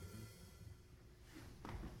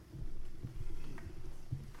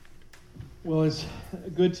Well, it's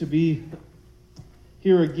good to be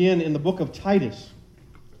here again in the book of Titus.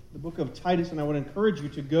 The book of Titus, and I would encourage you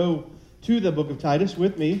to go to the book of Titus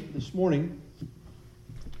with me this morning,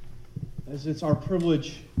 as it's our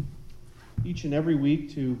privilege each and every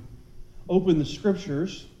week to open the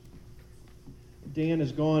Scriptures. Dan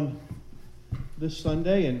is gone this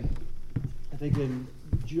Sunday, and I think in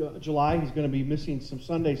July he's going to be missing some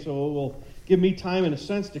Sundays, so it will give me time, in a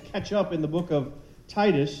sense, to catch up in the book of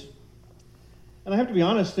Titus. And I have to be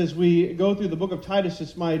honest, as we go through the book of Titus,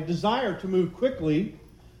 it's my desire to move quickly,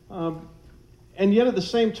 and yet at the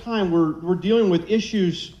same time we're dealing with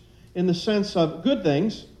issues in the sense of good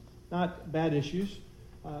things, not bad issues,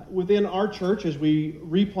 within our church as we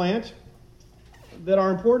replant, that are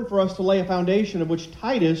important for us to lay a foundation of which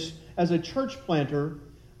Titus, as a church planter,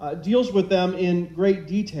 deals with them in great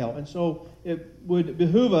detail. And so it would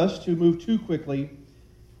behoove us to move too quickly,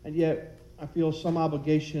 and yet I feel some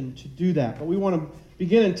obligation to do that. But we want to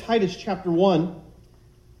begin in Titus chapter 1.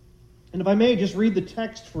 And if I may just read the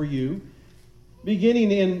text for you, beginning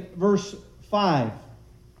in verse 5.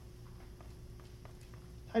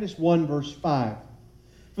 Titus 1, verse 5.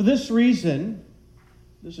 For this reason,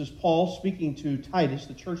 this is Paul speaking to Titus,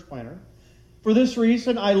 the church planter. For this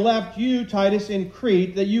reason I left you, Titus, in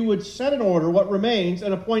Crete, that you would set in order what remains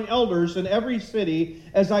and appoint elders in every city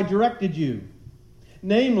as I directed you.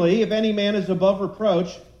 Namely, if any man is above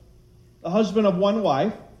reproach, the husband of one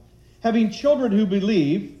wife, having children who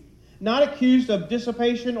believe, not accused of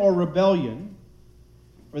dissipation or rebellion.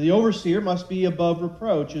 For the overseer must be above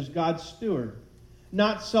reproach as God's steward,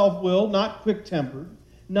 not self-willed, not quick-tempered,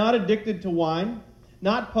 not addicted to wine,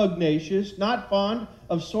 not pugnacious, not fond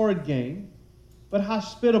of sordid gain, but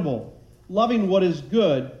hospitable, loving what is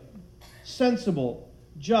good, sensible,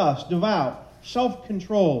 just, devout,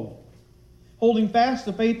 self-controlled, holding fast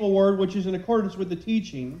the faithful word which is in accordance with the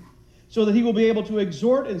teaching, so that he will be able to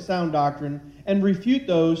exhort in sound doctrine and refute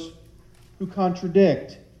those who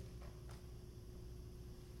contradict.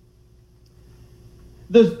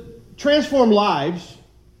 The transformed lives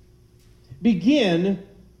begin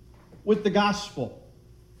with the gospel.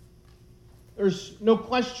 There's no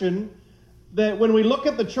question that when we look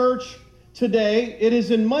at the church today, it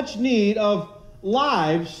is in much need of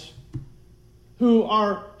lives who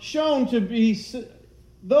are shown to be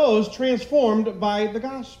those transformed by the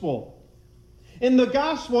gospel. In the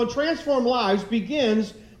gospel, transformed lives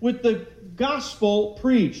begins with the gospel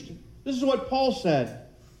preached. This is what Paul said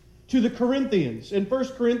to the Corinthians in 1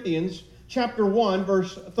 Corinthians chapter 1,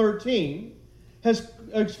 verse 13. Verse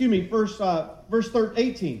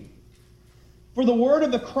 18. For the word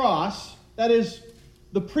of the cross, that is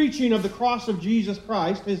the preaching of the cross of Jesus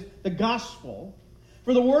Christ, is the gospel.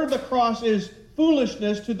 For the word of the cross is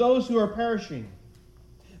foolishness to those who are perishing.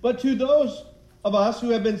 But to those of us who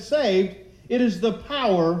have been saved, it is the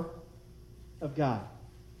power of God.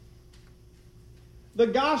 The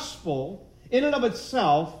gospel, in and of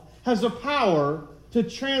itself, has a power to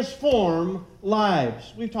transform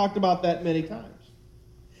lives. We've talked about that many times.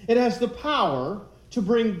 It has the power to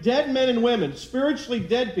bring dead men and women, spiritually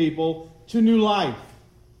dead people, to new life.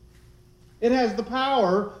 It has the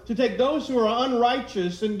power to take those who are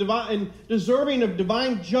unrighteous and deserving of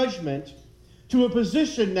divine judgment to a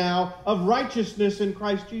position now of righteousness in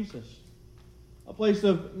Christ Jesus. A place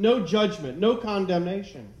of no judgment, no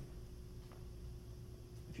condemnation.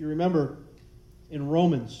 If you remember in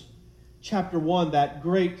Romans chapter 1, that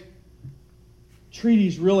great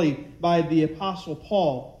treatise really by the Apostle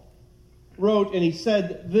Paul wrote, and he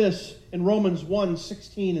said this in Romans 1,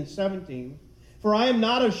 16 and 17. For I am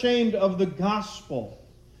not ashamed of the gospel,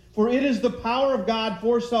 for it is the power of God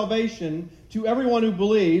for salvation to everyone who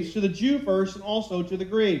believes, to the Jew first and also to the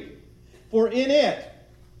Greek. For in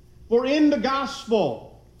the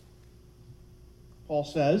gospel, Paul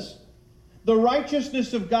says, the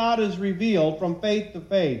righteousness of God is revealed from faith to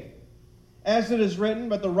faith. As it is written,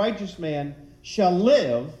 but the righteous man shall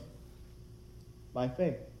live by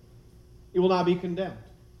faith. He will not be condemned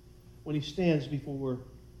when he stands before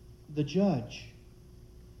the judge.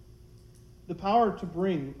 The power to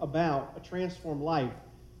bring about a transformed life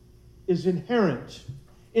is inherent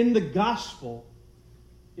in the gospel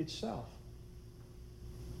itself.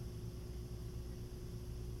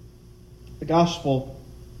 The gospel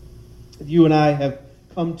that you and I have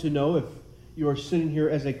come to know, if you are sitting here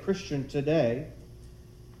as a Christian today,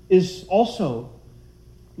 is also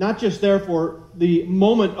not just there for the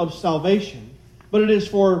moment of salvation, but it is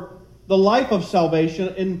for the life of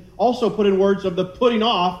salvation, and also put in words of the putting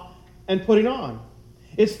off and putting on.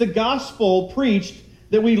 It's the gospel preached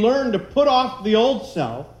that we learn to put off the old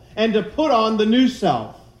self and to put on the new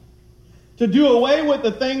self. To do away with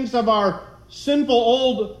the things of our sinful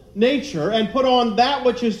old nature and put on that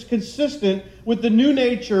which is consistent with the new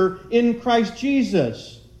nature in Christ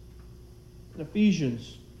Jesus. In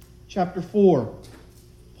Ephesians chapter 4,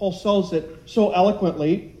 Paul says it so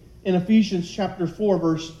eloquently in Ephesians chapter 4,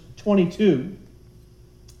 verse 22.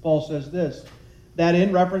 Paul says this, that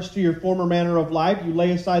in reference to your former manner of life, you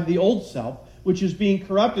lay aside the old self, which is being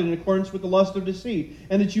corrupted in accordance with the lust of deceit,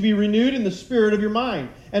 and that you be renewed in the spirit of your mind,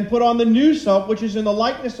 and put on the new self, which is in the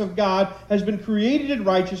likeness of God, has been created in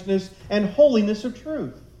righteousness and holiness of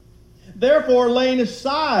truth. Therefore, laying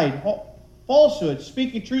aside falsehood,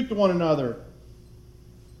 speaking truth to one another,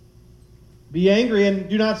 be angry and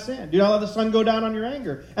do not sin. Do not let the sun go down on your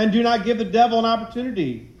anger, and do not give the devil an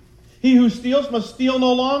opportunity. He who steals must steal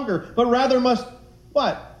no longer, but rather must,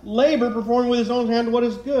 what? Labor, performing with his own hand what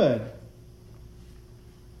is good.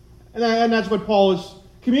 And that's what Paul is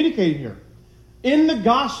communicating here. In the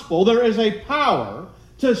gospel, there is a power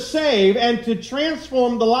to save and to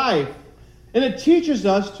transform the life. And it teaches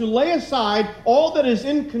us to lay aside all that is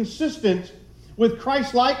inconsistent with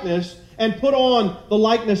Christ's likeness and put on the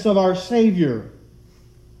likeness of our Savior.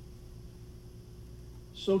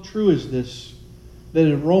 So true is this, that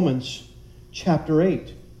in Romans chapter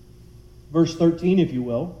 8, verse 13, if you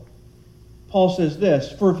will, Paul says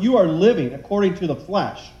this, for if you are living according to the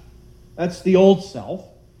flesh, that's the old self,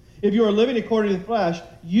 if you are living according to the flesh,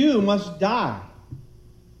 you must die.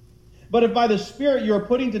 But if by the Spirit you are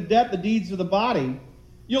putting to death the deeds of the body,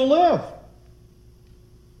 you'll live.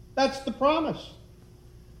 That's the promise.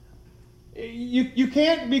 You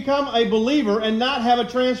can't become a believer and not have a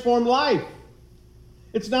transformed life.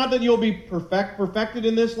 It's not that you'll be perfected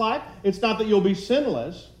in this life. It's not that you'll be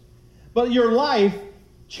sinless. But your life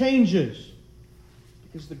changes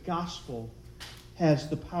because the gospel has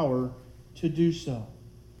the power to do so.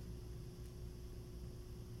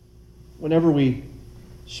 Whenever we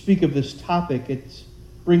speak of this topic, it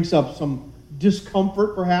brings up some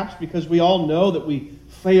discomfort perhaps because we all know that we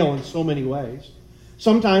fail in so many ways.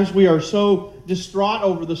 Sometimes we are so distraught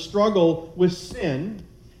over the struggle with sin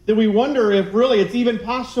that we wonder if really it's even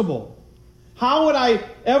possible. How would I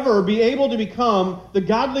ever be able to become the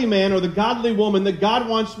godly man or the godly woman that God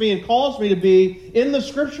wants me and calls me to be in the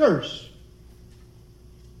Scriptures?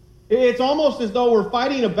 It's almost as though we're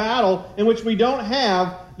fighting a battle in which we don't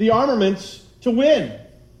have the armaments to win.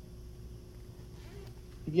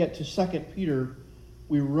 And yet to 2 Peter,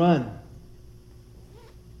 we run.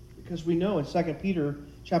 Because we know in 2 Peter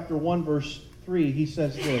chapter 1, verse 3, he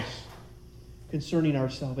says this concerning our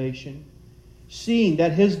salvation. Seeing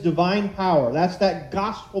that his divine power, that's that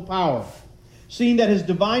gospel power, seeing that his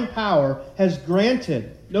divine power has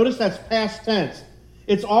granted, notice that's past tense,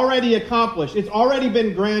 it's already accomplished, it's already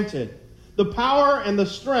been granted. The power and the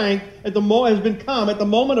strength has been come at the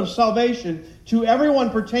moment of salvation to everyone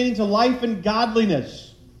pertaining to life and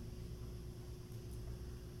godliness.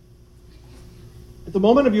 At the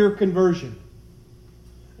moment of your conversion,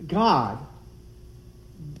 God,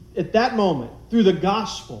 at that moment, through the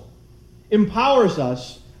gospel, empowers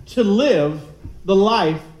us to live the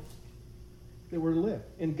life that we're to live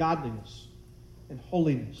in godliness and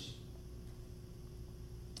holiness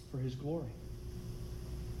for his glory.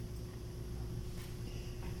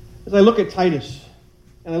 As I look at Titus,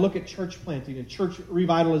 and I look at church planting and church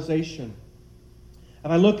revitalization,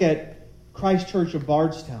 and I look at Christ Church of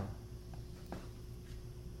Bardstown,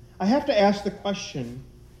 I have to ask the question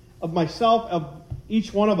of myself, of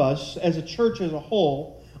each one of us as a church as a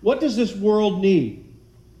whole, what does this world need?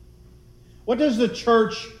 What does the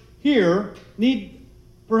church here need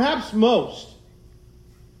perhaps most?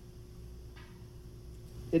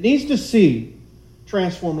 It needs to see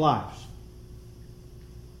transformed lives.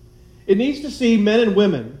 It needs to see men and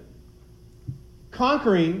women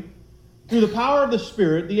conquering through the power of the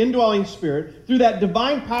Spirit, the indwelling Spirit, through that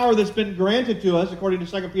divine power that's been granted to us, according to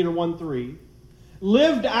 2 Peter 1:3,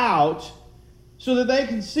 lived out so that they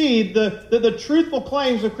can see that the truthful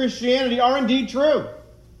claims of Christianity are indeed true.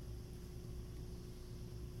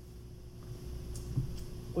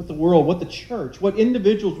 What the world, what the church, what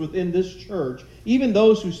individuals within this church, even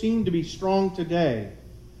those who seem to be strong today,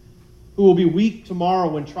 who will be weak tomorrow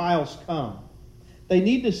when trials come, they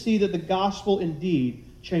need to see that the gospel indeed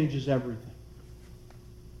changes everything.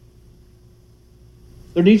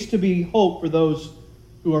 There needs to be hope for those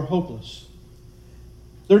who are hopeless.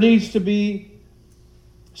 There needs to be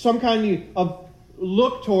some kind of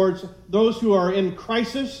look towards those who are in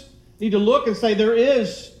crisis. Need to look and say, there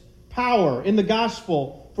is power in the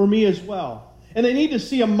gospel for me as well. And they need to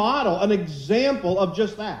see a model, an example of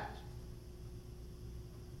just that.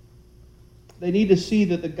 They need to see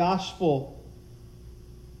that the gospel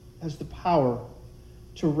has the power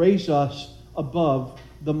to raise us above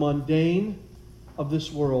the mundane of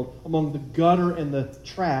this world, among the gutter and the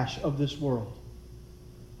trash of this world.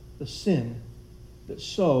 The sin that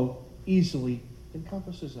so easily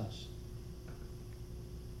encompasses us.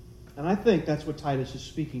 And I think that's what Titus is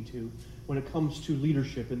speaking to when it comes to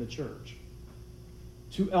leadership in the church.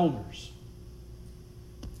 To elders.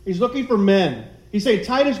 He's looking for men. He's saying,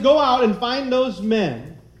 Titus, go out and find those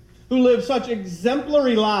men who live such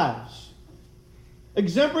exemplary lives.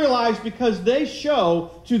 Exemplary lives because they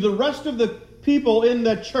show to the rest of the people in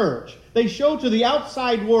the church, they show to the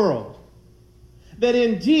outside world that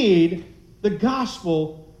indeed the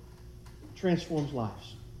gospel transforms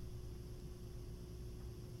lives.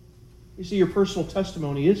 You see, your personal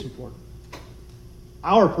testimony is important.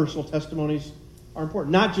 Our personal testimonies are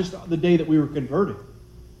important. Not just the day that we were converted,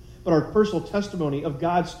 but our personal testimony of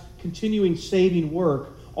God's continuing saving work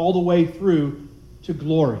all the way through to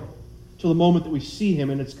glory, to the moment that we see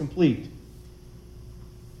Him and it's complete.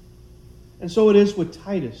 And so it is with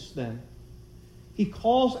Titus then. He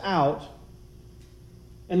calls out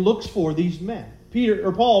and looks for these men.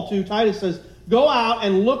 Paul to Titus says, go out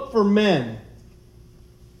and look for men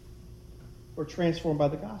who are transformed by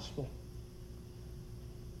the gospel.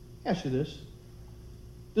 Let me ask you this.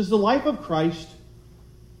 Does the life of Christ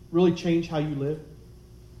really change how you live?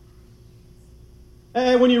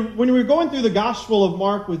 And when you were going through the Gospel of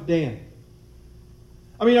Mark with Dan,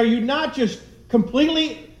 I mean, are you not just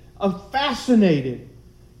completely fascinated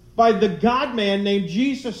by the God-man named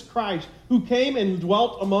Jesus Christ who came and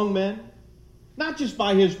dwelt among men? Not just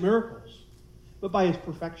by His miracles, but by His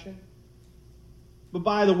perfection. But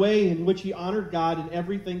by the way in which He honored God in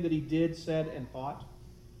everything that He did, said, and thought.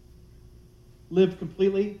 Lived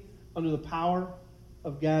completely under the power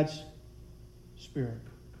of God's Spirit.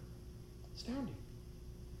 Astounding.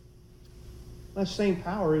 That same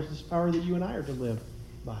power is this power that you and I are to live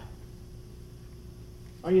by.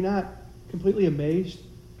 Are you not completely amazed,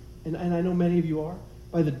 and I know many of you are,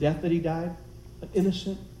 by the death that He died? An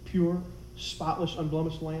innocent, pure, spotless,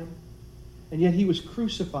 unblemished lamb. And yet He was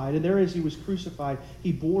crucified, and there as He was crucified,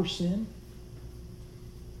 He bore sin.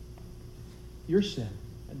 Your sin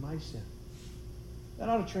and my sin. That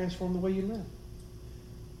ought to transform the way you live.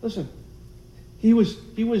 Listen, He was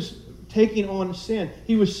taking on sin.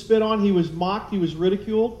 He was spit on. He was mocked. He was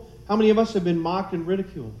ridiculed. How many of us have been mocked and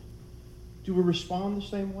ridiculed? Do we respond the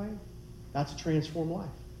same way? That's a transformed life.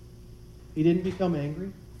 He didn't become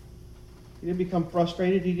angry. He didn't become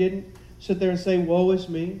frustrated. He didn't sit there and say, woe is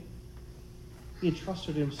me. He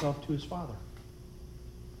entrusted himself to His Father.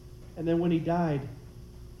 And then when He died,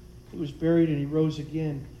 He was buried and He rose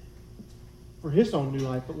again for His own new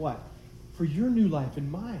life. But what? For your new life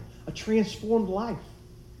and mine. A transformed life.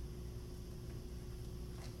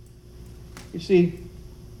 You see,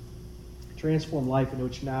 a transformed life in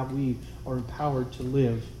which now we are empowered to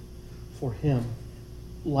live for Him,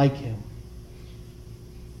 like Him.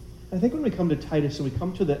 I think when we come to Titus and we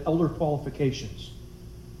come to the elder qualifications,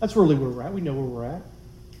 that's really where we're at. We know where we're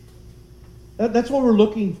at. That's what we're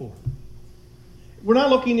looking for. We're not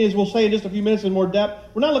looking, as we'll say in just a few minutes in more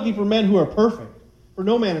depth, we're not looking for men who are perfect. For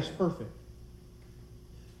no man is perfect.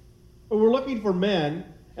 But we're looking for men,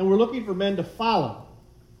 and we're looking for men to follow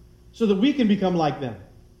so that we can become like them.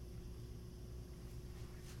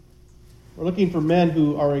 We're looking for men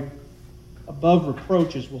who are above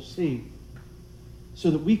reproach, as we'll see, so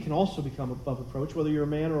that we can also become above reproach, whether you're a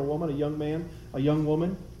man or a woman, a young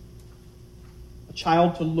woman, a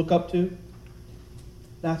child to look up to.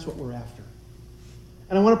 That's what we're after.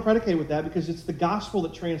 And I want to predicate with that because it's the gospel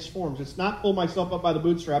that transforms. It's not pull myself up by the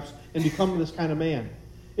bootstraps and become this kind of man.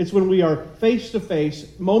 It's when we are face to face,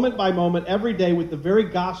 moment by moment, every day with the very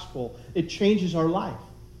gospel, it changes our life.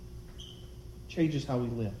 It changes how we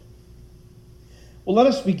live. Well, let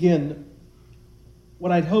us begin.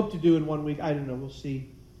 What I'd hoped to do in 1 week, I don't know, we'll see.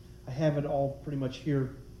 I have it all pretty much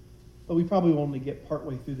here, but we probably will only get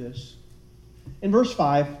partway through this. In verse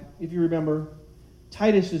 5, if you remember,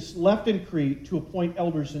 Titus is left in Crete to appoint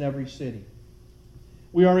elders in every city.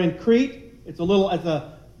 We are in Crete. It's a little,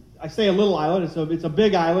 I say a little island. It's a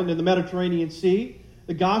big island in the Mediterranean Sea.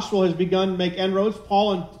 The gospel has begun to make inroads.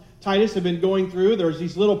 Paul and Titus have been going through. There's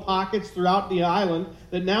these little pockets throughout the island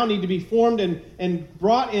that now need to be formed and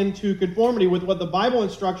brought into conformity with what the Bible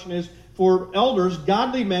instruction is for elders,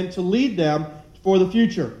 godly men, to lead them for the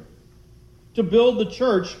future. To build the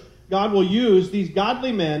church, God will use these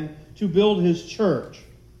godly men to build His church.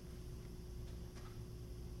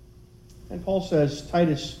 And Paul says,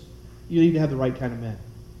 Titus, you need to have the right kind of men.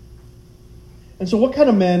 And so what kind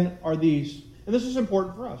of men are these? And this is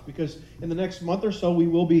important for us because in the next month or so we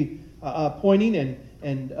will be appointing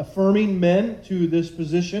and affirming men to this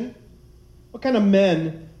position. What kind of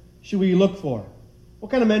men should we look for?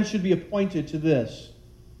 What kind of men should be appointed to this?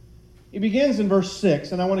 He begins in verse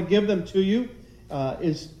 6, and I want to give them to you. I'll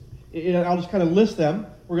just kind of list them.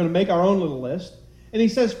 We're going to make our own little list. And he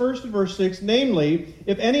says first in verse 6, namely,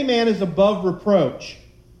 if any man is above reproach.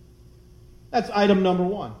 That's item number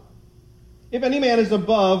 1. If any man is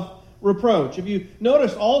above reproach. If you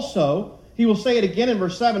notice also, he will say it again in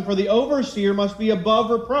verse 7, for the overseer must be above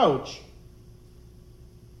reproach.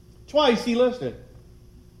 Twice he lists it.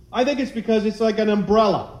 I think it's because it's like an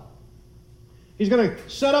umbrella. He's going to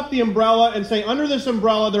set up the umbrella and say, under this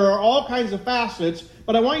umbrella there are all kinds of facets,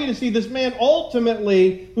 but I want you to see this man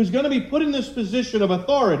ultimately who's going to be put in this position of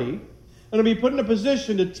authority, going to be put in a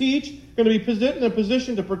position to teach, going to be put in a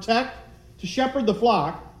position to protect, to shepherd the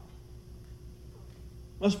flock,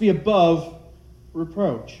 must be above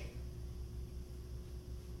reproach.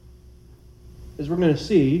 As we're going to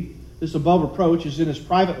see, this above reproach is in his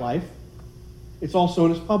private life. It's also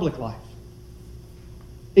in his public life.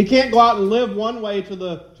 He can't go out and live one way to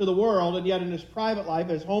the world, and yet in his private life,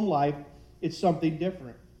 his home life, it's something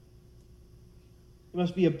different. He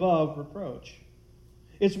must be above reproach.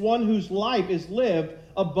 It's one whose life is lived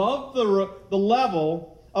above the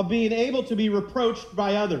level of being able to be reproached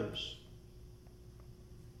by others.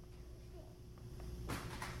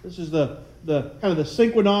 This is the kind of the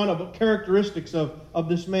synchronon of characteristics of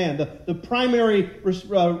this man. The primary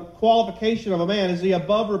qualification of a man is the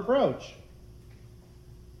above reproach.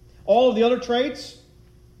 All of the other traits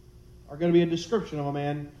are going to be a description of a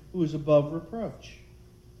man who is above reproach.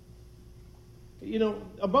 You know,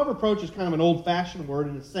 above reproach is kind of an old-fashioned word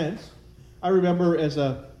in a sense. I remember as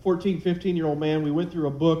a 14, 15-year-old man, we went through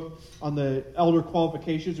a book on the elder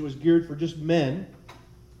qualifications. It was geared for just men.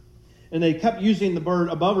 And they kept using the word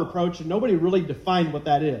above reproach, and nobody really defined what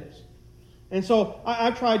that is. And so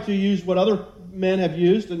I've tried to use what other men have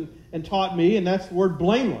used and taught me, and that's the word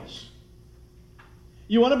blameless.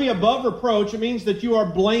 You want to be above reproach, it means that you are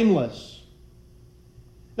blameless.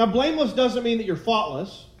 Now, blameless doesn't mean that you're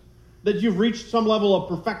faultless, that you've reached some level of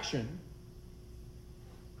perfection.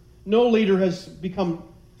 No leader has become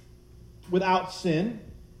without sin.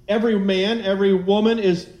 Every man, every woman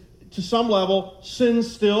is, to some level,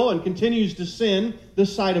 sins still and continues to sin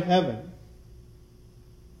this side of heaven.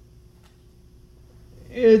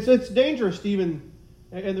 It's dangerous to even,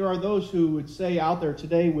 and there are those who would say out there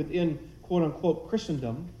today within quote-unquote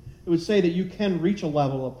Christendom, it would say that you can reach a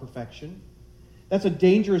level of perfection. That's a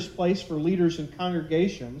dangerous place for leaders and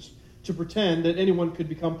congregations to pretend that anyone could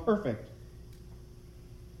become perfect.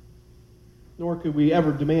 Nor could we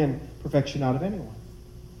ever demand perfection out of anyone.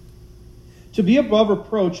 To be above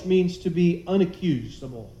reproach means to be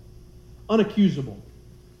unaccusable. Unaccusable.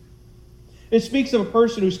 It speaks of a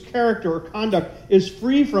person whose character or conduct is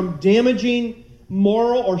free from damaging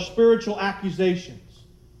moral or spiritual accusations.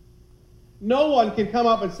 No one can come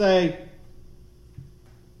up and say,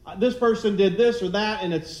 this person did this or that,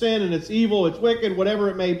 and it's sin, and it's evil, it's wicked, whatever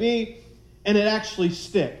it may be, and it actually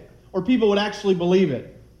stick. Or people would actually believe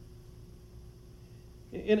it.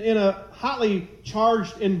 In a hotly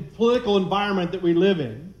charged political environment that we live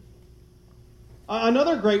in,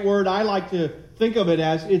 another great word I like to think of it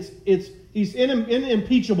as, he's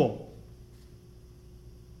inimpeachable.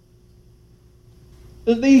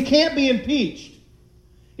 He can't be impeached.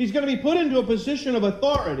 He's going to be put into a position of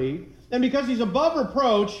authority, and because he's above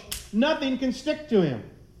reproach, nothing can stick to him.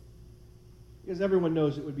 Because everyone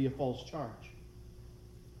knows it would be a false charge.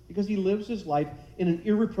 Because he lives his life in an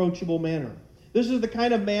irreproachable manner. This is the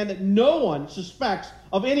kind of man that no one suspects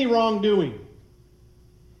of any wrongdoing,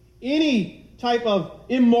 any type of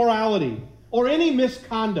immorality, or any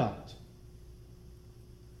misconduct.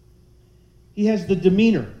 He has the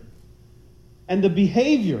demeanor and the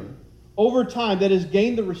behavior over time that has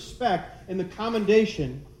gained the respect and the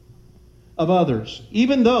commendation of others,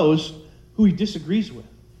 even those who he disagrees with.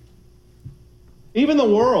 Even the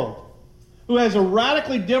world, who has a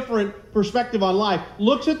radically different perspective on life,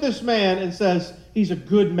 looks at this man and says, he's a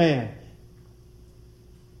good man.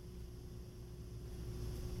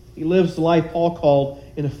 He lives the life Paul called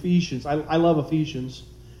in Ephesians. I love Ephesians,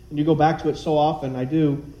 and you go back to it so often, I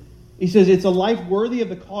do. He says, it's a life worthy of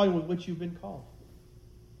the calling with which you've been called.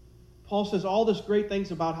 Paul says all this great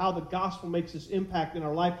things about how the gospel makes this impact in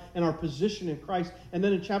our life and our position in Christ. And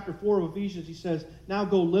then in chapter 4 of Ephesians, he says, now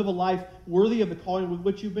go live a life worthy of the calling with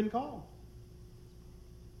which you've been called.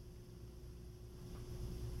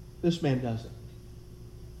 This man doesn't.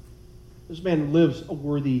 This man lives a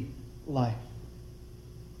worthy life.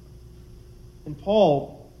 And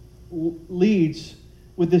Paul leads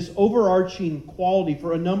with this overarching quality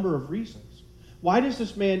for a number of reasons. Why does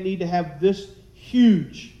this man need to have this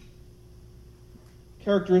huge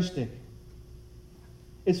characteristic.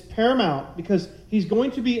 It's paramount because he's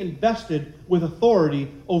going to be invested with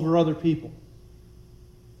authority over other people.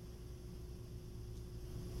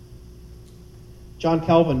 John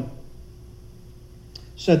Calvin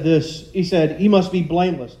said this. He said, he must be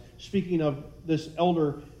blameless. Speaking of this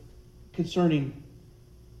elder concerning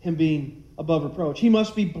him being above reproach. He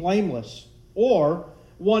must be blameless, or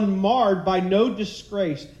one marred by no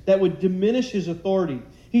disgrace that would diminish his authority.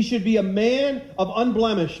 He should be a man of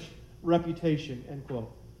unblemished reputation, end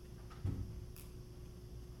quote.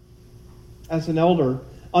 As an elder,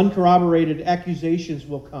 uncorroborated accusations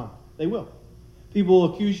will come. They will. People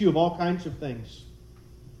will accuse you of all kinds of things.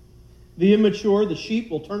 The immature, the sheep,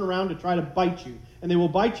 will turn around to try to bite you, and they will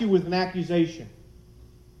bite you with an accusation.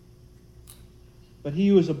 But he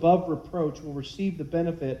who is above reproach will receive the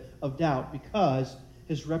benefit of doubt because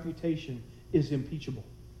his reputation is impeachable.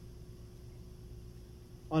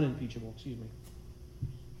 Unimpeachable, excuse me.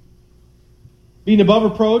 Being above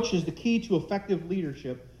reproach is the key to effective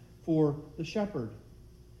leadership for the shepherd.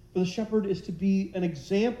 For the shepherd is to be an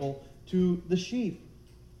example to the sheep.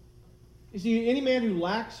 You see, any man who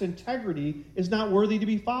lacks integrity is not worthy to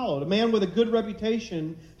be followed. A man with a good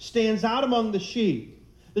reputation stands out among the sheep.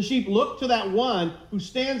 The sheep look to that one who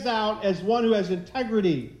stands out as one who has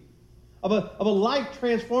integrity, of a life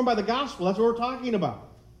transformed by the gospel. That's what we're talking about.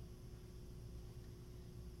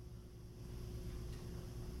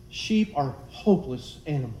 Sheep are hopeless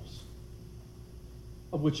animals,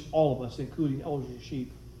 of which all of us, including elders, are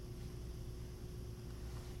sheep.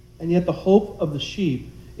 And yet the hope of the sheep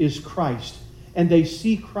is Christ. And they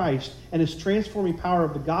see Christ and his transforming power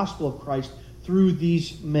of the gospel of Christ through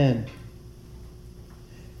these men.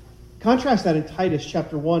 Contrast that in Titus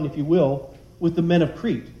chapter 1, if you will, with the men of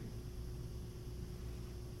Crete.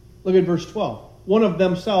 Look at verse 12. One of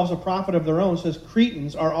themselves, a prophet of their own, says,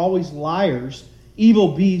 Cretans are always liars,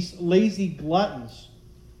 evil beasts, lazy gluttons.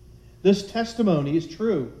 This testimony is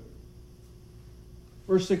true.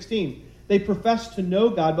 Verse 16. They profess to know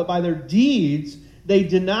God, but by their deeds they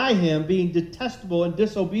deny him, being detestable and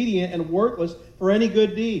disobedient and worthless for any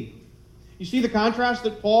good deed. You see the contrast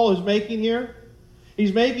that Paul is making here?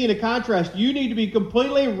 He's making a contrast. You need to be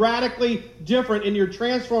completely, radically different in your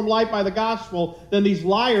transformed life by the gospel than these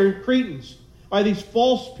liar Cretans, by these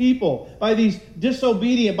false people, by these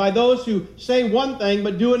disobedient, by those who say one thing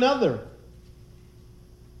but do another.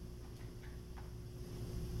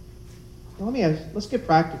 Now let me ask, let's get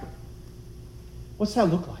practical. What's that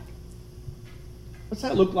look like? What's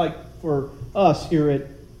that look like for us here at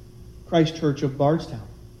Christ Church of Bardstown?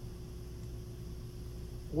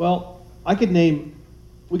 Well, we could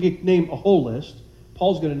name a whole list.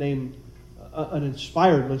 Paul's going to name an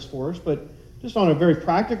inspired list for us, but just on a very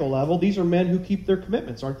practical level, these are men who keep their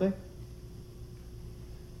commitments, aren't they?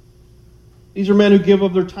 These are men who give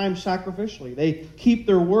of their time sacrificially. They keep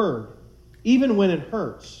their word, even when it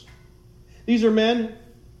hurts. These are men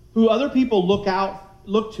who other people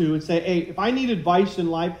look to and say, hey, if I need advice in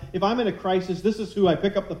life, if I'm in a crisis, this is who I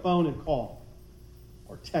pick up the phone and call.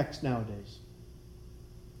 Or text nowadays.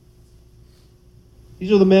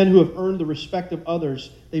 These are the men who have earned the respect of others.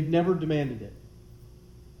 They've never demanded it.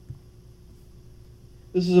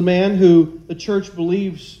 This is a man who the church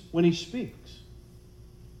believes when he speaks.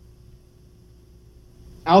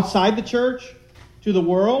 Outside the church, to the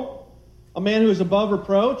world, a man who is above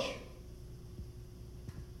reproach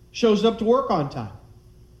shows up to work on time.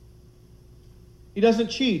 He doesn't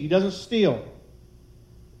cheat. He doesn't steal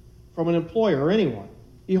from an employer or anyone.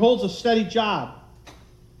 He holds a steady job.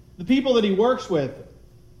 The people that he works with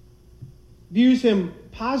views him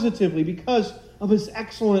positively because of his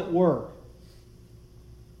excellent work,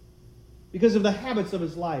 because of the habits of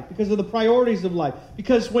his life, because of the priorities of life,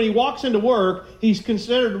 because when he walks into work, he's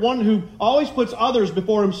considered one who always puts others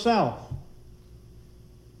before himself.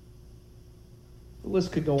 The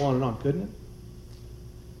list could go on and on, couldn't it?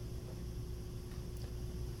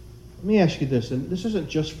 Let me ask you this, and this isn't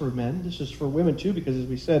just for men, this is for women too, because as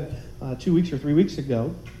we said 2 weeks or 3 weeks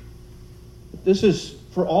ago, this is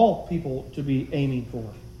for all people to be aiming for.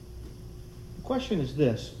 The question is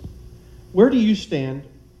this: where do you stand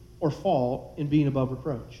or fall in being above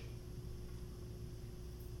reproach?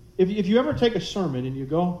 If you ever take a sermon and you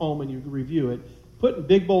go home and you review it, put in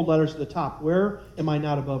big bold letters at the top, where am I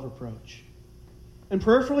not above reproach? And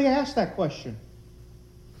prayerfully ask that question.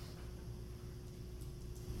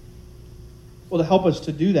 Well, to help us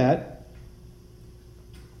to do that,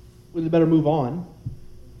 we'd better move on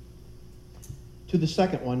to the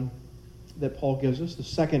second one that Paul gives us, the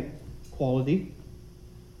second quality.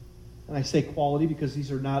 And I say quality because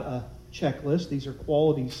these are not a checklist. These are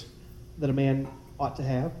qualities that a man ought to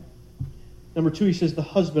have. Number 2, he says the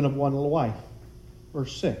husband of one wife.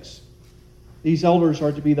 Verse 6. These elders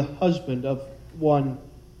are to be the husband of one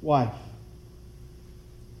wife.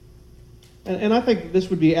 And I think this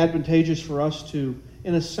would be advantageous for us to,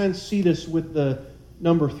 in a sense, see this with the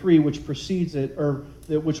number 3, which precedes it, or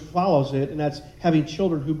which follows it, and that's having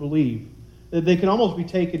children who believe. That they can almost be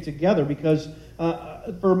taken together because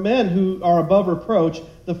for men who are above reproach,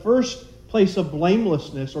 the first place of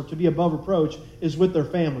blamelessness or to be above reproach is with their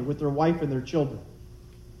family, with their wife and their children.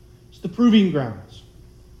 It's the proving grounds.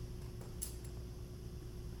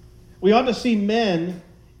 We ought to see men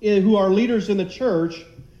who are leaders in the church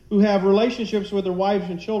who have relationships with their wives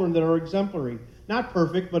and children that are exemplary. Not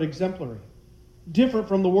perfect, but exemplary. Different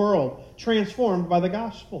from the world. Transformed by the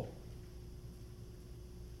gospel.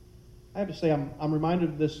 I have to say, I'm reminded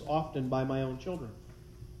of this often by my own children.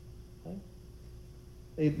 Okay?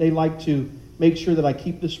 They like to make sure that I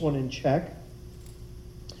keep this one in check.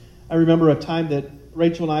 I remember a time that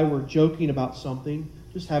Rachel and I were joking about something,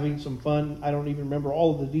 just having some fun. I don't even remember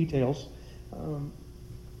all of the details.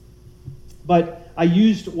 But I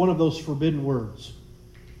used one of those forbidden words.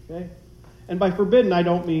 Okay? And by forbidden, I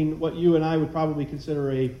don't mean what you and I would probably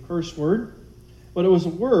consider a curse word, but it was a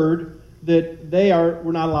word that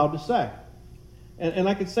were not allowed to say. And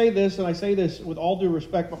I could say this, and I say this with all due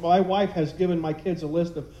respect, but my wife has given my kids a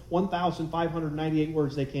list of 1,598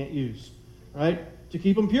 words they can't use, right? To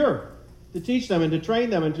keep them pure, to teach them and to train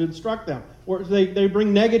them and to instruct them. Or they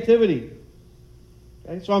bring negativity.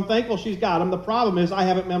 Okay? So I'm thankful she's got them. The problem is I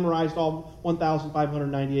haven't memorized all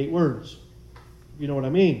 1,598 words, if you know what I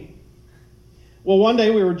mean. Well, one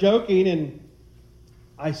day we were joking, and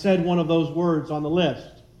I said one of those words on the list.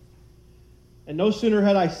 And no sooner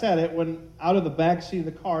had I said it when out of the back seat of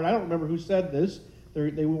the car, and I don't remember who said this,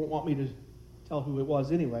 they won't want me to tell who it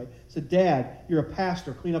was anyway, said, "Dad, you're a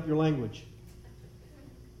pastor, clean up your language."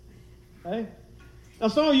 Okay? Now,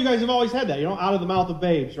 some of you guys have always had that, out of the mouth of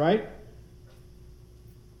babes, right?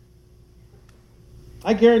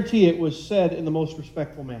 I guarantee it was said in the most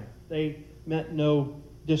respectful manner. They meant no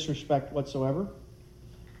disrespect whatsoever.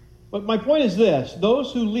 But my point is this: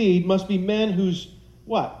 those who lead must be men who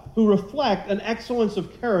reflect an excellence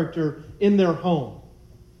of character in their home.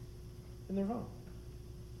 In their home.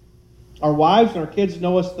 Our wives and our kids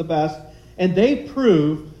know us the best, and they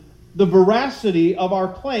prove the veracity of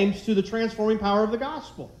our claims to the transforming power of the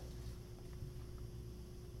gospel.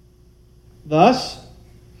 Thus,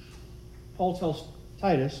 Paul tells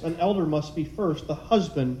Titus, an elder must be first the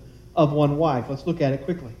husband of one wife. Let's look at it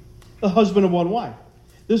quickly. The husband of one wife.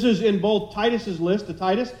 This is in both Titus's list to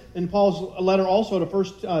Titus and Paul's letter also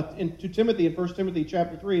to Timothy in 1 Timothy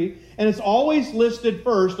chapter 3. And it's always listed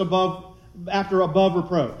first after above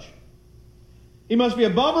reproach. He must be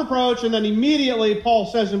above reproach, and then immediately Paul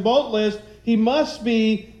says in both lists, he must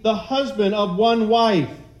be the husband of one wife.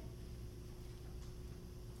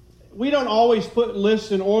 We don't always put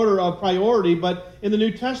lists in order of priority, but in the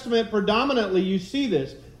New Testament, predominantly you see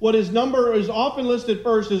this. What is often listed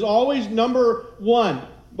first is always number one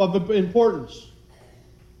of importance.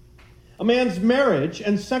 A man's marriage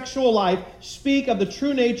and sexual life speak of the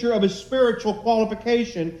true nature of his spiritual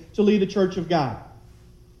qualification to lead the church of God.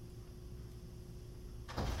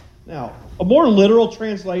 Now, a more literal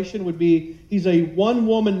translation would be, he's a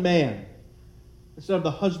one-woman man instead of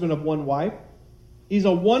the husband of one wife. He's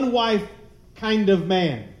a one-wife kind of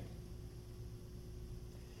man.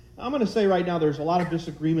 Now, I'm going to say right now there's a lot of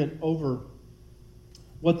disagreement over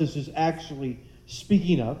what this is actually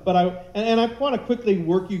speaking of. But I want to quickly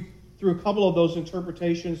work you through a couple of those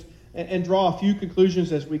interpretations and draw a few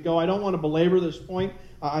conclusions as we go. I don't want to belabor this point.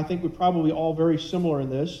 I think we're probably all very similar in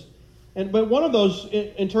this. But one of those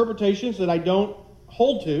interpretations that I don't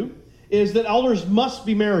hold to is that elders must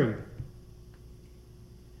be married.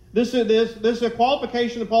 This is a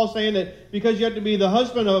qualification that Paul's saying that because you have to be the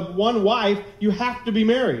husband of one wife, you have to be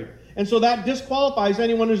married. And so that disqualifies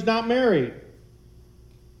anyone who's not married.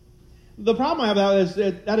 The problem I have is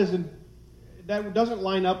that doesn't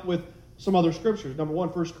line up with some other scriptures. Number one,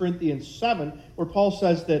 1 Corinthians 7, where Paul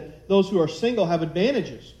says that those who are single have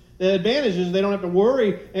advantages. The advantage is they don't have to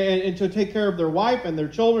worry and to take care of their wife and their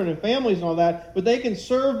children and families and all that, but they can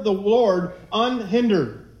serve the Lord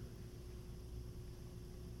unhindered.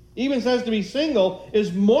 Even says to be single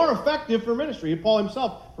is more effective for ministry. Paul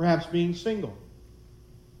himself perhaps being single.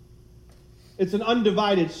 It's an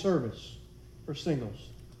undivided service for singles.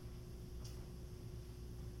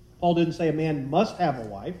 Paul didn't say a man must have a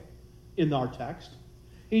wife in our text.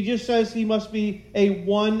 He just says he must be a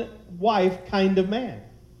one-wife kind of man.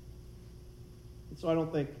 And so I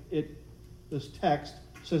don't think this text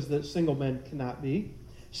says that single men cannot be.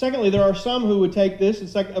 Secondly, there are some who would take this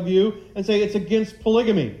view and say it's against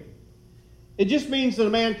polygamy. It just means that a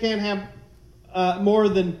man can't have more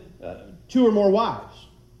than 2 or more wives.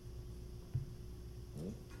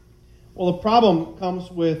 Well, the problem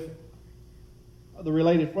comes with the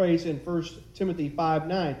related phrase in 1 Timothy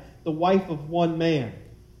 5:9, the wife of one man.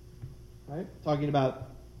 Right? Talking about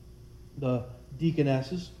the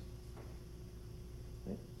deaconesses.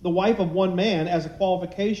 The wife of one man as a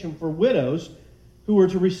qualification for widows who were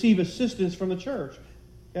to receive assistance from the church.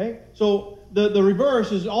 Okay? So the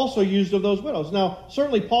reverse is also used of those widows. Now,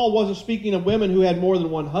 certainly Paul wasn't speaking of women who had more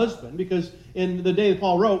than one husband, because in the day that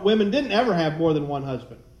Paul wrote, women didn't ever have more than one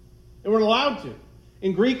husband. They weren't allowed to,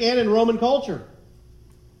 in Greek and in Roman culture.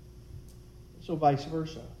 So vice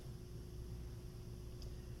versa.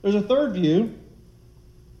 There's a third view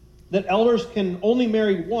that elders can only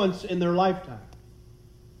marry once in their lifetime.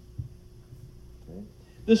 Okay?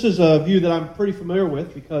 This is a view that I'm pretty familiar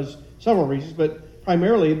with because several reasons, but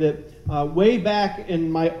primarily that way back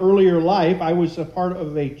in my earlier life, I was a part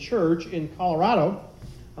of a church in Colorado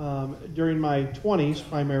during my 20s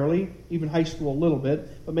primarily, even high school a little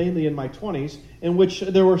bit, but mainly in my 20s, in which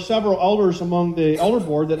there were several elders among the elder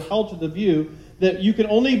board that held to the view that you can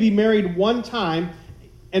only be married one time,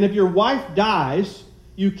 and if your wife dies,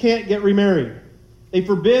 you can't get remarried. They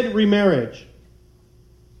forbid remarriage.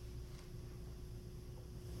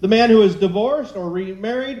 The man who is divorced or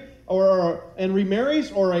remarried and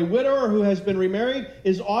remarries, or a widower who has been remarried,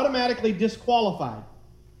 is automatically disqualified.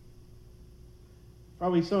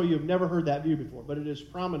 Probably some of you have never heard that view before, but it is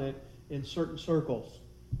prominent in certain circles.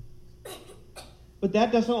 But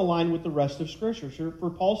that doesn't align with the rest of Scripture. For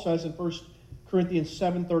Paul says in 1 Corinthians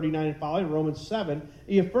 7:39 and following, Romans 7,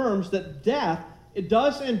 he affirms that death, it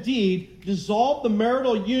does indeed dissolve the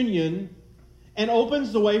marital union and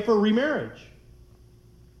opens the way for remarriage.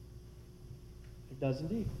 It does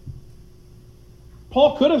indeed.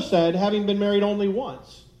 Paul could have said, having been married only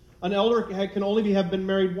once, an elder can only have been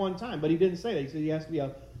married one time, but he didn't say that. He said he has to be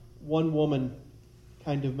a one-woman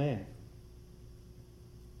kind of man.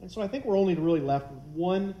 And so I think we're only really left with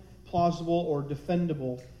one plausible or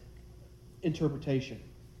defendable interpretation.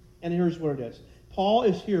 And here's what it is. Paul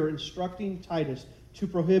is here instructing Titus to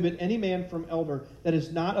prohibit any man from elder that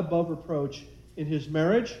is not above reproach in his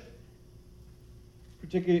marriage,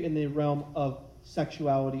 particularly in the realm of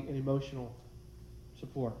sexuality and emotional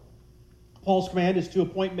support. Paul's command is to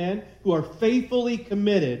appoint men who are faithfully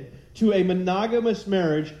committed to a monogamous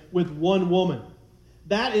marriage with one woman.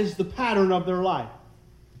 That is the pattern of their life.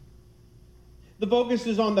 The focus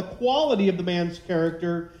is on the quality of the man's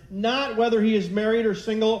character, not whether he is married or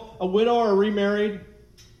single, a widow or remarried.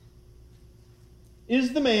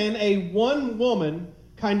 Is the man a one-woman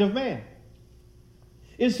kind of man?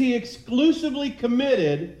 Is he exclusively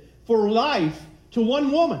committed for life to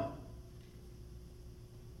one woman?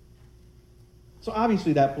 So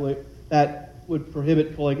obviously that would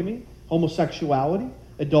prohibit polygamy, homosexuality,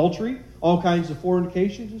 adultery, all kinds of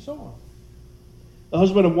fornications, and so on. The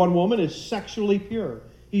husband of one woman is sexually pure.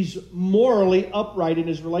 He's morally upright in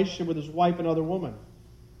his relationship with his wife and other women.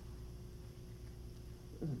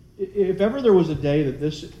 If ever there was a day that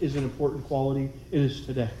this is an important quality, it is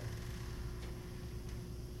today.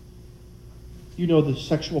 You know the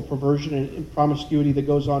sexual perversion and promiscuity that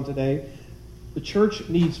goes on today. The church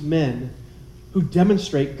needs men who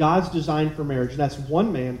demonstrate God's design for marriage. And that's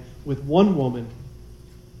one man with one woman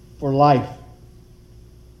for life.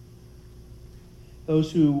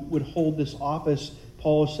 Those who would hold this office,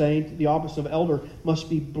 Paul is saying, the office of elder, must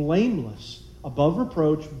be blameless, above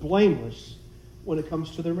reproach, blameless when it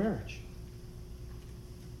comes to their marriage.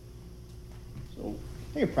 So,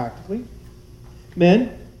 take it practically.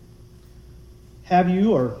 Men, have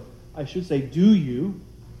you, or I should say, do you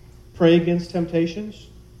pray against temptations?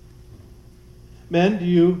 Men, do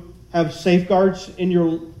you have safeguards in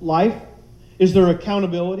your life? Is there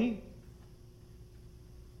accountability?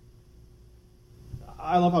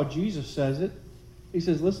 I love how Jesus says it. He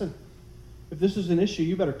says, listen, if this is an issue,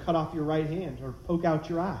 you better cut off your right hand or poke out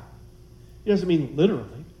your eye. He doesn't mean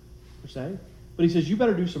literally, per se, but he says you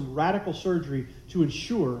better do some radical surgery to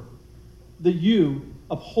ensure that you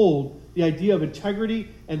uphold the idea of integrity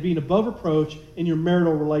and being above reproach in your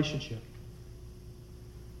marital relationship.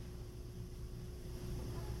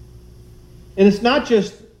 And it's not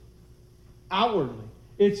just outwardly,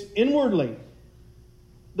 it's inwardly.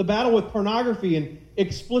 The battle with pornography and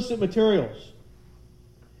explicit materials.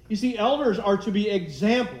 You see, elders are to be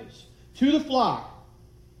examples to the flock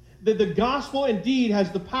that the gospel indeed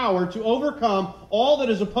has the power to overcome all that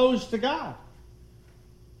is opposed to God,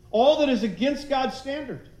 all that is against God's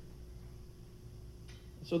standard.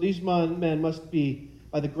 So these men must be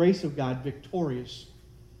by the grace of God, victorious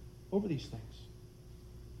over these things.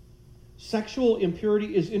 Sexual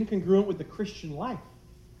impurity is incongruent with the Christian life.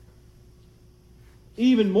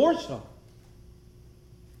 Even more so,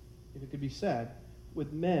 if it could be said,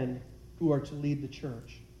 with men who are to lead the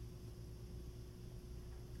church.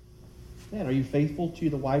 Man, are you faithful to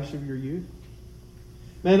the wives of your youth?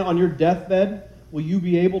 Men, on your deathbed, will you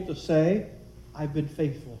be able to say, I've been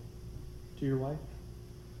faithful to your wife?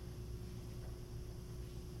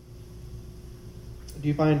 Do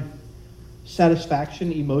you find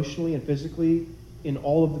satisfaction emotionally and physically in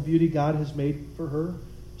all of the beauty God has made for her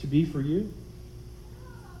to be for you?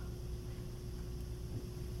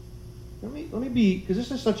 Let me be, because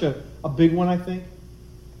this is such a big one, I think,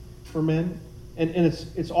 for men. And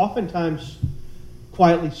it's oftentimes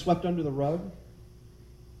quietly swept under the rug.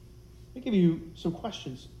 Let me give you some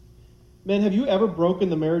questions. Men, have you ever broken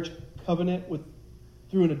the marriage covenant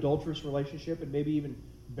through an adulterous relationship and maybe even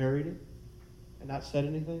buried it and not said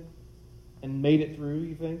anything? And made it through,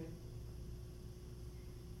 you think?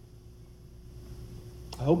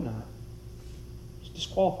 I hope not. It's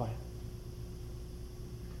disqualifying.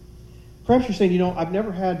 Perhaps you're saying, I've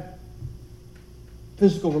never had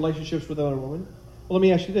physical relationships with another woman. Well, let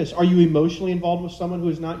me ask you this. Are you emotionally involved with someone who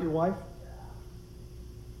is not your wife?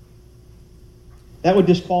 That would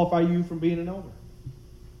disqualify you from being an elder.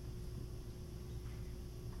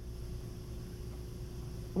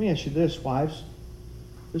 Let me ask you this, wives.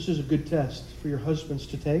 This is a good test for your husbands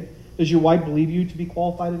to take. Does your wife believe you to be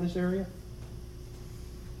qualified in this area?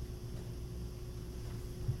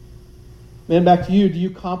 Men, back to you. Do you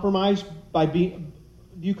compromise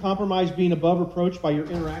being above reproach by your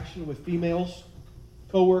interaction with females,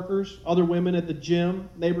 co-workers, other women at the gym,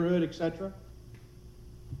 neighborhood, etc.?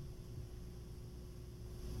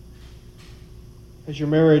 Has your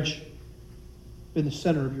marriage been the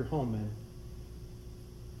center of your home, man?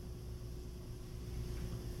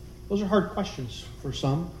 Those are hard questions for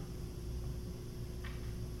some.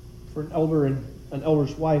 For an elder and an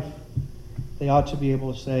elder's wife, they ought to be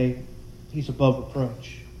able to say, he's above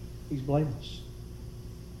reproach. He's blameless.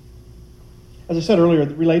 As I said earlier,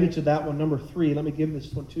 related to that one, number 3, let me give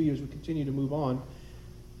this one to you as we continue to move on.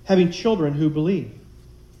 Having children who believe.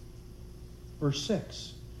 Verse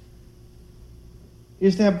 6.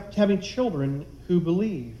 Is to having children who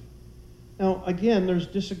believe. Now, again, there's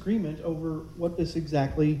disagreement over what this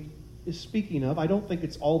exactly is speaking of. I don't think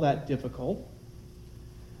it's all that difficult.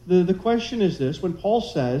 The question is this: when Paul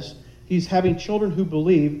says he's having children who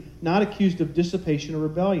believe, not accused of dissipation or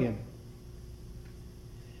rebellion,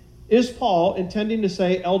 is Paul intending to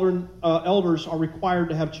say elders are required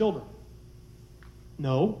to have children?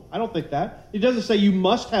 No, I don't think that. He doesn't say you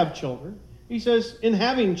must have children. He says in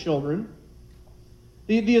having children,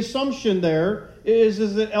 the assumption there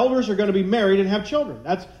is that elders are going to be married and have children.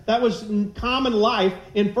 That was common life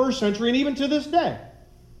in first century and even to this day.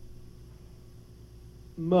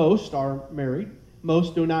 Most are married.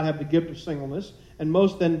 Most do not have the gift of singleness. And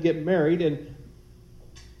most then get married, and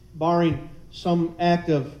barring some act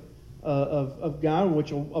of God in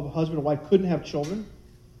which a husband and wife couldn't have children,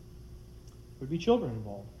 there would be children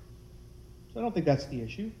involved. So I don't think that's the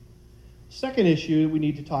issue. Second issue we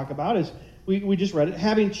need to talk about is, we just read it,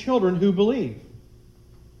 having children who believe.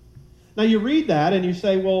 Now you read that and you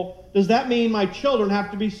say, well, does that mean my children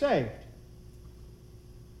have to be saved?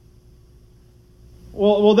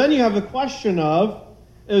 Well, then you have the question of,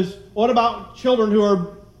 what about children who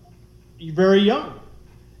are very young?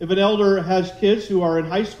 If an elder has kids who are in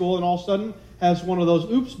high school and all of a sudden has one of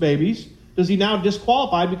those oops babies, does he now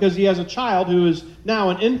disqualify because he has a child who is now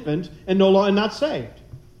an infant and not saved?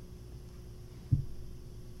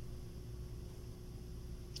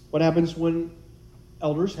 What happens when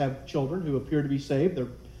elders have children who appear to be saved? They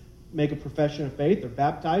make a profession of faith, they're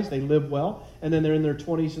baptized, they live well, and then they're in their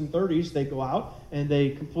 20s and 30s, they go out and they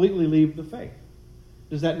completely leave the faith.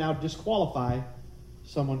 Does that now disqualify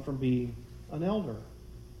someone from being an elder?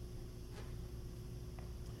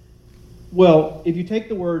 Well, if you take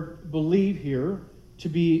the word believe here to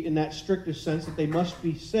be in that strictest sense that they must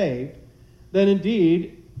be saved, then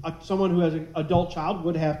indeed someone who has an adult child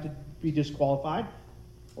would have to be disqualified,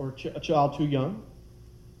 or a child too young.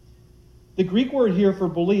 The Greek word here for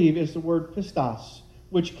believe is the word pistos,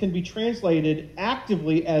 which can be translated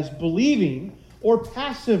actively as believing or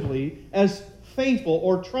passively as faithful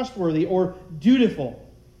or trustworthy or dutiful.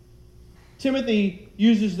 Timothy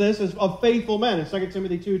uses this as of faithful men in 2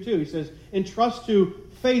 Timothy 2:2. He says, entrust to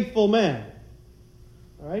faithful men.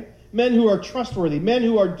 All right? Men who are trustworthy, men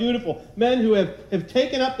who are dutiful, men who have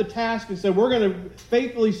taken up the task and said, we're going to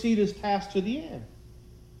faithfully see this task to the end.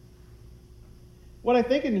 What I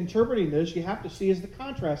think in interpreting this, you have to see is the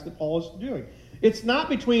contrast that Paul is doing. It's not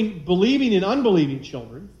between believing and unbelieving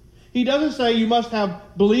children. He doesn't say you must have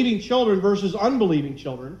believing children versus unbelieving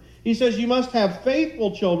children. He says you must have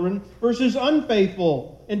faithful children versus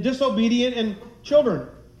unfaithful and disobedient and children,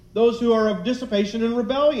 those who are of dissipation and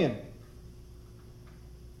rebellion.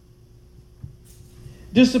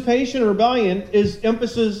 Dissipation and rebellion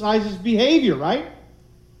emphasizes behavior, right?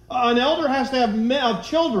 An elder has to have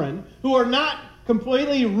children who are not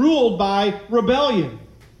completely ruled by rebellion,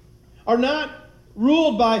 are not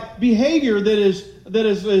ruled by behavior that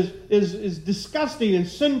is disgusting and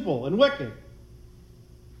sinful and wicked.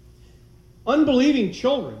 Unbelieving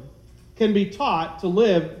children can be taught to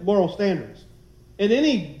live moral standards. In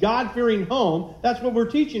any God-fearing home, that's what we're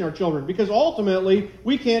teaching our children, because ultimately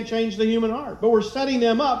we can't change the human heart, but we're setting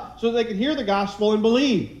them up so they can hear the gospel and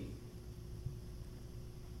believe.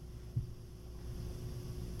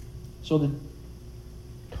 So the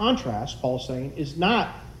contrast, Paul's saying, is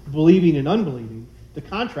not believing and unbelieving. The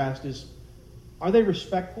contrast is, are they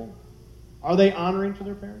respectful? Are they honoring to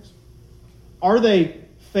their parents? Are they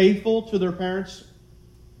faithful to their parents'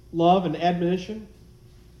 love and admonition?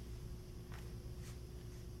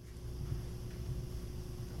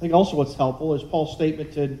 I think also what's helpful is Paul's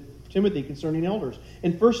statement to Timothy concerning elders.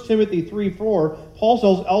 In 1 Timothy 3:4, Paul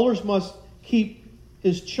says elders must keep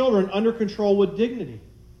his children under control with dignity.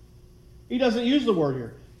 He doesn't use the word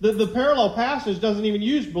here. The parallel passage doesn't even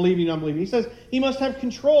use believing and unbelieving. He says he must have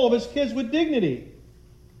control of his kids with dignity.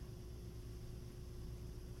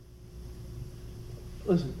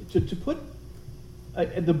 Listen, to put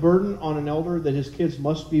the burden on an elder that his kids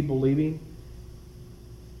must be believing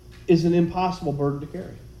is an impossible burden to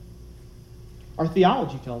carry. Our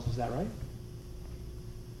theology tells us that, right?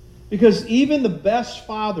 Because even the best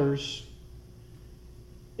fathers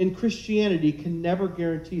in Christianity can never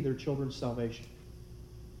guarantee their children's salvation.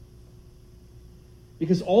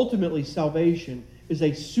 Because ultimately salvation is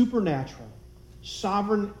a supernatural,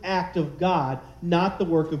 sovereign act of God, not the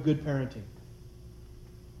work of good parenting.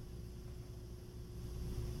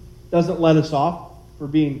 Doesn't let us off for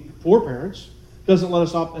being poor parents. Doesn't let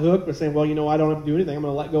us off the hook by saying, well, I don't have to do anything. I'm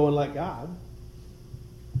going to let go and let God.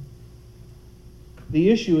 The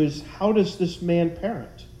issue is, how does this man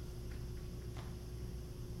parent?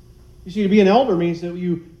 You see, to be an elder means that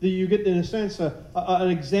you get, in a sense, an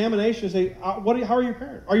examination to say, how are your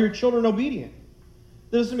parents? Are your children obedient?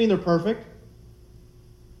 That doesn't mean they're perfect.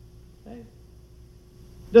 Okay?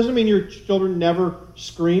 Doesn't mean your children never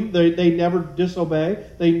scream. They never disobey.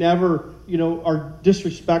 They never, are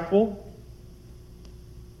disrespectful.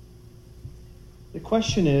 The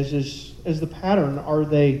question is the pattern, are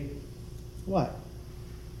they what?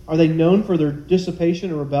 Are they known for their dissipation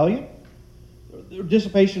and rebellion? Their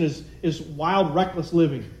dissipation is wild, reckless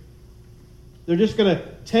living. They're just going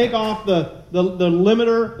to take off the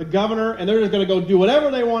limiter, the governor, and they're just going to go do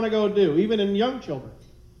whatever they want to go do. Even in young children,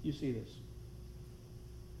 you see this.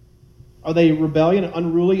 Are they rebellion,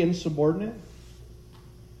 unruly, insubordinate?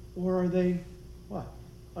 Or are they what?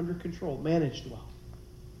 Under control, managed well?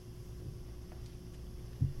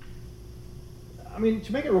 I mean,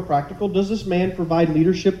 to make it real practical, does this man provide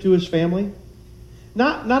leadership to his family?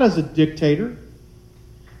 Not as a dictator.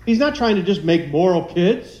 He's not trying to just make moral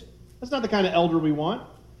kids. That's not the kind of elder we want.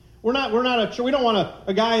 We don't want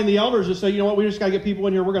a guy in the elders to say, you know what, we just got to get people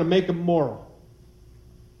in here, we're going to make them moral.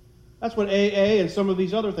 That's what AA and some of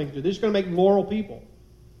these other things do. They're just going to make moral people.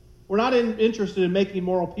 We're not interested in making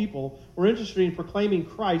moral people. We're interested in proclaiming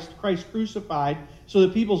Christ crucified, so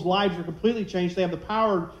that people's lives are completely changed. They have the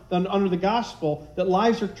power under the gospel that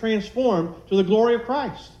lives are transformed to the glory of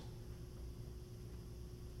Christ.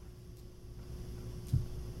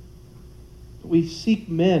 We seek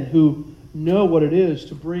men who know what it is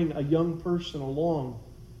to bring a young person along,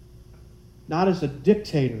 not as a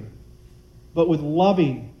dictator, but with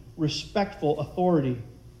loving, respectful authority,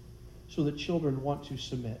 so that children want to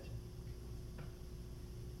submit.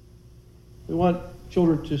 We want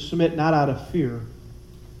children to submit not out of fear,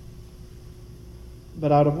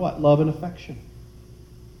 but out of what? Love and affection.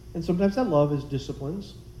 And sometimes that love is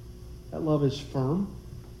disciplines. That love is firm.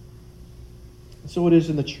 And so it is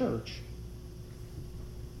in the church.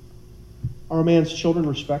 Are a man's children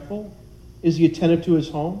respectful? Is he attentive to his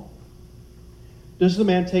home? Does the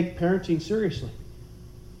man take parenting seriously?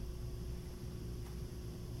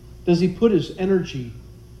 Does he put his energy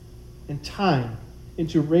and time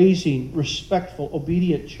into raising respectful,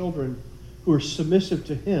 obedient children who are submissive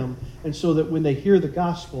to him, and so that when they hear the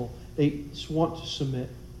gospel, they want to submit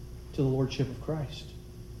to the lordship of Christ?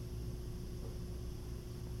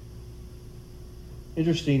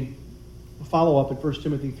 Interesting follow-up in 1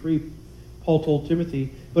 Timothy 3. Paul told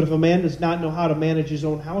Timothy, but if a man does not know how to manage his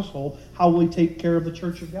own household, how will he take care of the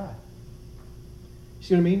church of God? You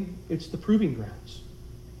see what I mean? It's the proving grounds.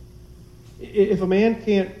 If a man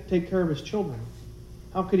can't take care of his children,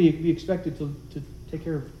 how could he be expected to take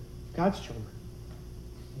care of God's children?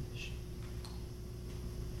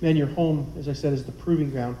 Man, your home, as I said, is the proving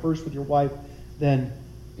ground. First with your wife, then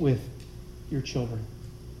with your children.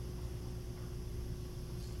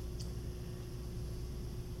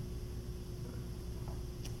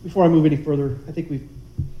 Before I move any further, I think we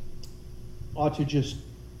ought to just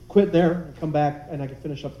quit there and come back, and I can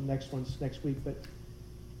finish up the next ones next week. But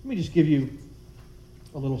let me just give you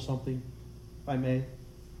a little something, if I may.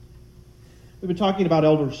 We've been talking about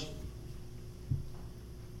elders.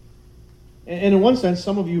 And in one sense,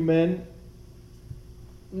 some of you men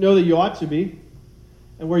know that you ought to be,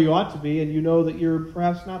 and where you ought to be, and you know that you're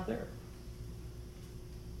perhaps not there.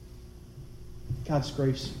 God's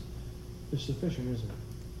grace is sufficient, isn't it?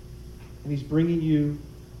 And He's bringing you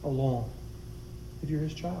along if you're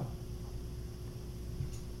His child.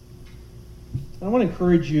 And I want to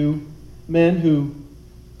encourage you, men, who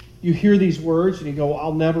you hear these words and you go,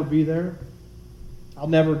 I'll never be there. I'll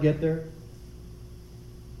never get there.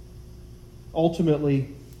 Ultimately,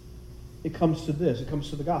 it comes to this. It comes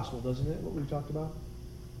to the gospel, doesn't it? What we've talked about.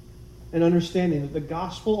 And understanding that the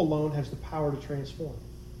gospel alone has the power to transform.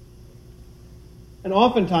 And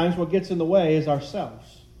oftentimes what gets in the way is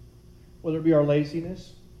ourselves. Whether it be our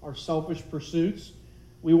laziness, our selfish pursuits.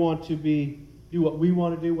 We want to do what we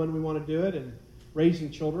want to do when we want to do it. And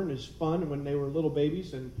raising children is fun when they were little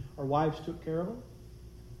babies and our wives took care of them,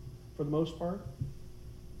 for the most part.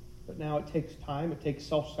 But now it takes time. It takes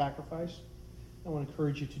self-sacrifice. I want to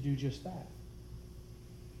encourage you to do just that.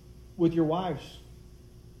 With your wives,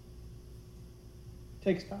 it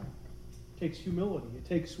takes time. It takes humility. It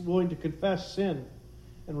takes willing to confess sin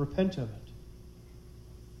and repent of it.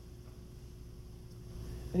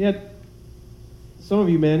 And yet, some of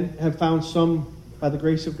you men have found some, by the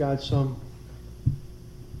grace of God, some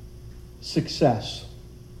success.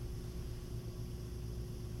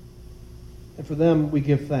 And for them, we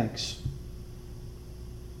give thanks.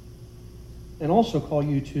 And also call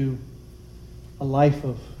you to a life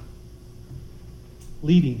of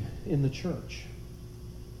leading in the church.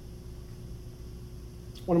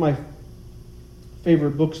 One of my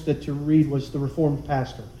favorite books to read was The Reformed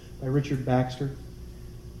Pastor by Richard Baxter.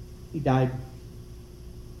 He died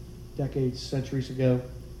decades, centuries ago.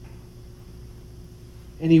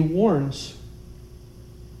 And he warns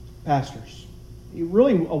pastors.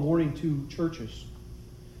 Really a warning to churches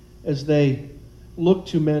as they look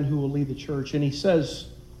to men who will lead the church. And he says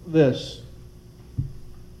this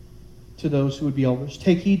to those who would be elders.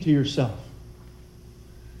 Take heed to yourself,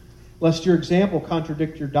 lest your example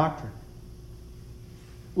contradict your doctrine,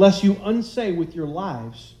 lest you unsay with your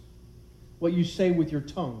lives what you say with your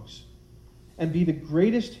tongues, and be the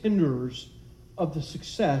greatest hinderers of the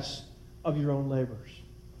success of your own labors.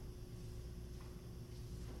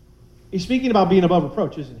 He's speaking about being above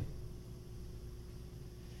reproach, isn't he?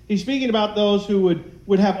 He's speaking about those who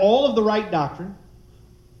would have all of the right doctrine,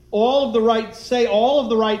 say all of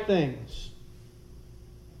the right things.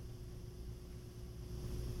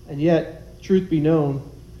 And yet, truth be known,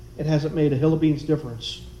 it hasn't made a hill of beans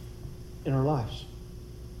difference in our lives.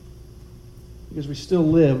 Because we still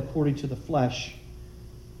live according to the flesh,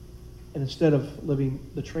 and instead of living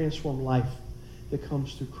the transformed life that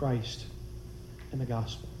comes through Christ and the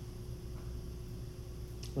gospel.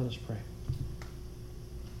 Let us pray.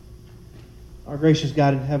 Our gracious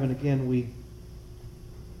God in heaven, again,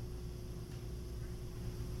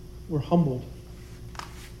 we're humbled.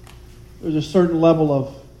 There's a certain level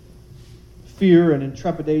of fear and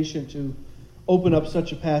intrepidation to open up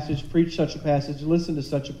such a passage, preach such a passage, listen to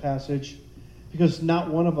such a passage, because not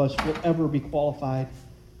one of us will ever be qualified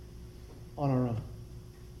on our own.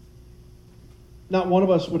 Not one of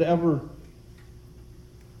us would ever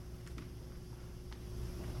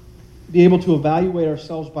be able to evaluate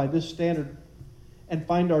ourselves by this standard and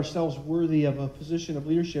find ourselves worthy of a position of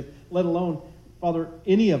leadership, let alone, Father,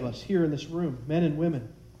 any of us here in this room, men and women,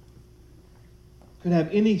 could have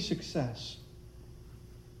any success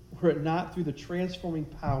were it not through the transforming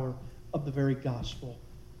power of the very gospel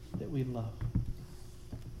that we love.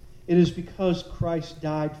 It is because Christ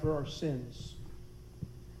died for our sins,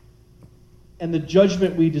 and the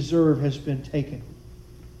judgment we deserve has been taken.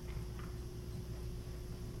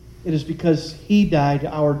 It is because He died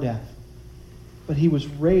our death, but He was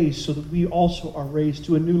raised so that we also are raised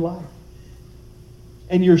to a new life.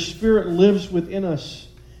 And your Spirit lives within us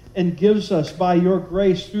and gives us, by your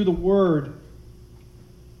grace, through the Word,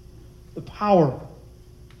 the power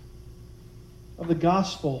of the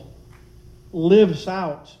gospel lives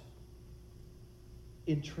out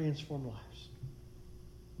in transformed lives.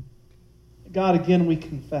 God, again, we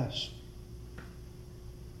confess,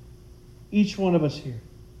 each one of us here,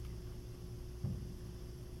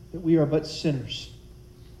 that we are but sinners.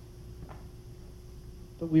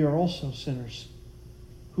 But we are also sinners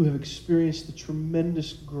who have experienced the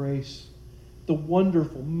tremendous grace, the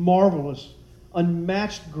wonderful, marvelous,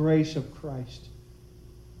 unmatched grace of Christ.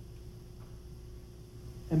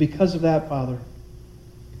 And because of that, Father,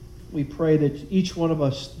 we pray that each one of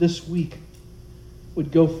us this week would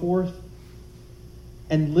go forth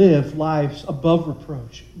and live lives above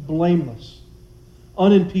reproach, blameless,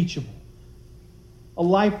 unimpeachable. A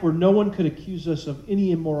life where no one could accuse us of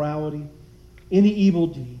any immorality, any evil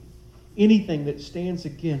deed, anything that stands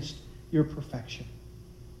against your perfection.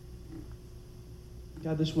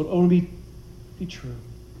 God, this would only be true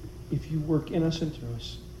if you work in us and through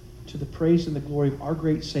us to the praise and the glory of our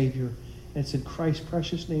great Savior. And it's in Christ's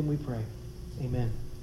precious name we pray. Amen.